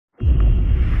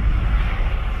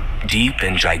Deep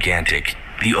and gigantic,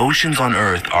 the oceans on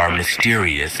Earth are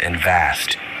mysterious and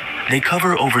vast. They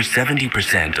cover over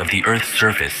 70% of the Earth's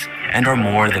surface and are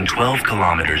more than 12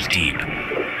 kilometers deep.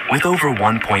 With over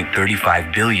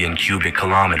 1.35 billion cubic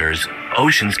kilometers,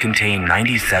 oceans contain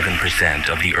 97%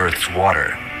 of the Earth's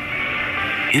water.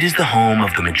 It is the home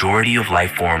of the majority of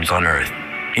life forms on Earth,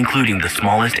 including the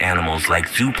smallest animals like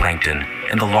zooplankton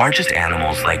and the largest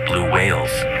animals like blue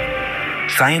whales.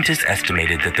 Scientists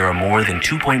estimated that there are more than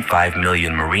 2.5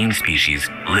 million marine species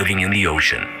living in the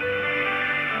ocean.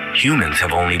 Humans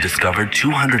have only discovered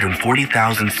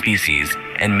 240,000 species,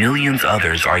 and millions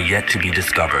others are yet to be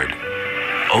discovered.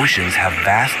 Oceans have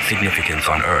vast significance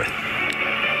on Earth.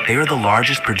 They are the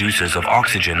largest producers of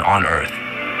oxygen on Earth.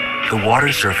 The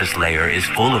water surface layer is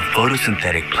full of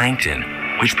photosynthetic plankton,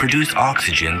 which produce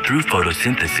oxygen through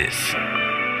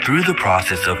photosynthesis. Through the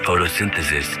process of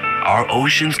photosynthesis, our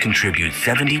oceans contribute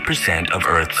 70% of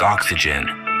Earth's oxygen.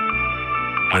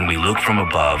 When we look from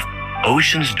above,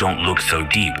 oceans don't look so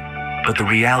deep, but the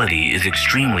reality is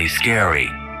extremely scary.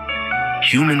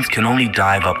 Humans can only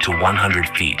dive up to 100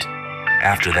 feet.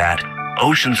 After that,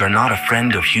 oceans are not a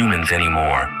friend of humans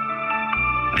anymore.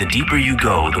 The deeper you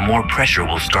go, the more pressure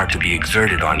will start to be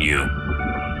exerted on you.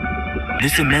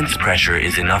 This immense pressure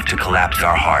is enough to collapse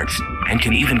our hearts and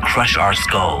can even crush our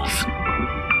skulls.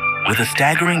 With a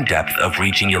staggering depth of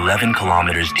reaching 11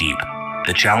 kilometers deep,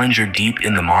 the Challenger Deep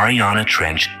in the Mariana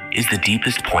Trench is the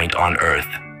deepest point on Earth.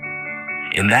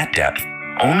 In that depth,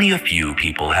 only a few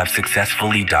people have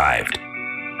successfully dived.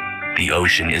 The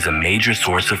ocean is a major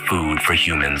source of food for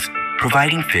humans,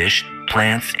 providing fish,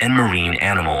 plants, and marine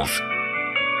animals.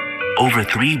 Over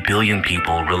 3 billion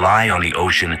people rely on the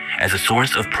ocean as a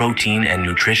source of protein and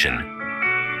nutrition.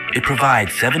 It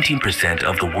provides 17%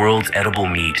 of the world's edible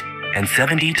meat, and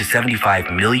 70 to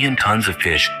 75 million tons of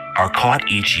fish are caught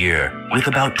each year, with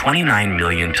about 29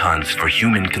 million tons for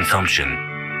human consumption.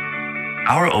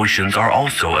 Our oceans are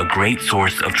also a great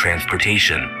source of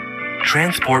transportation.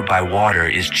 Transport by water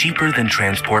is cheaper than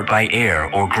transport by air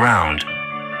or ground.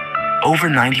 Over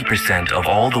 90% of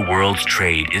all the world's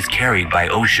trade is carried by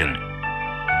ocean.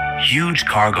 Huge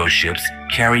cargo ships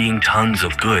carrying tons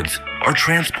of goods are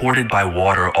transported by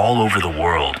water all over the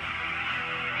world.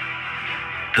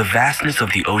 The vastness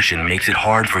of the ocean makes it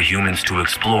hard for humans to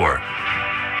explore.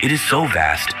 It is so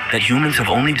vast that humans have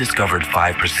only discovered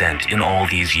 5% in all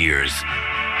these years.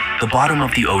 The bottom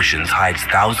of the oceans hides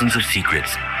thousands of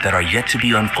secrets that are yet to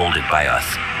be unfolded by us.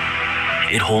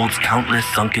 It holds countless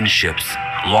sunken ships,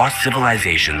 lost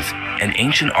civilizations, and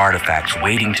ancient artifacts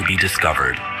waiting to be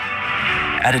discovered.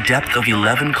 At a depth of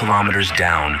 11 kilometers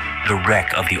down, the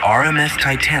wreck of the RMS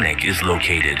Titanic is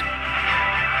located.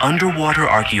 Underwater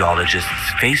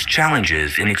archaeologists face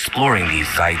challenges in exploring these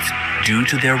sites due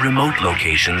to their remote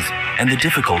locations and the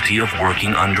difficulty of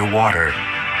working underwater.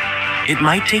 It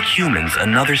might take humans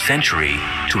another century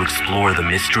to explore the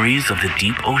mysteries of the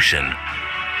deep ocean.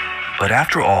 But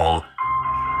after all,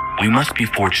 we must be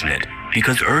fortunate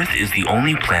because Earth is the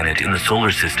only planet in the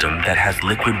solar system that has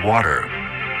liquid water.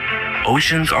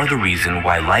 Oceans are the reason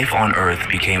why life on Earth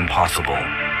became possible.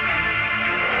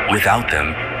 Without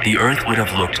them, the Earth would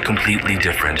have looked completely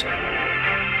different.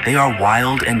 They are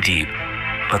wild and deep,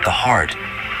 but the heart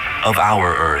of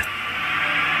our Earth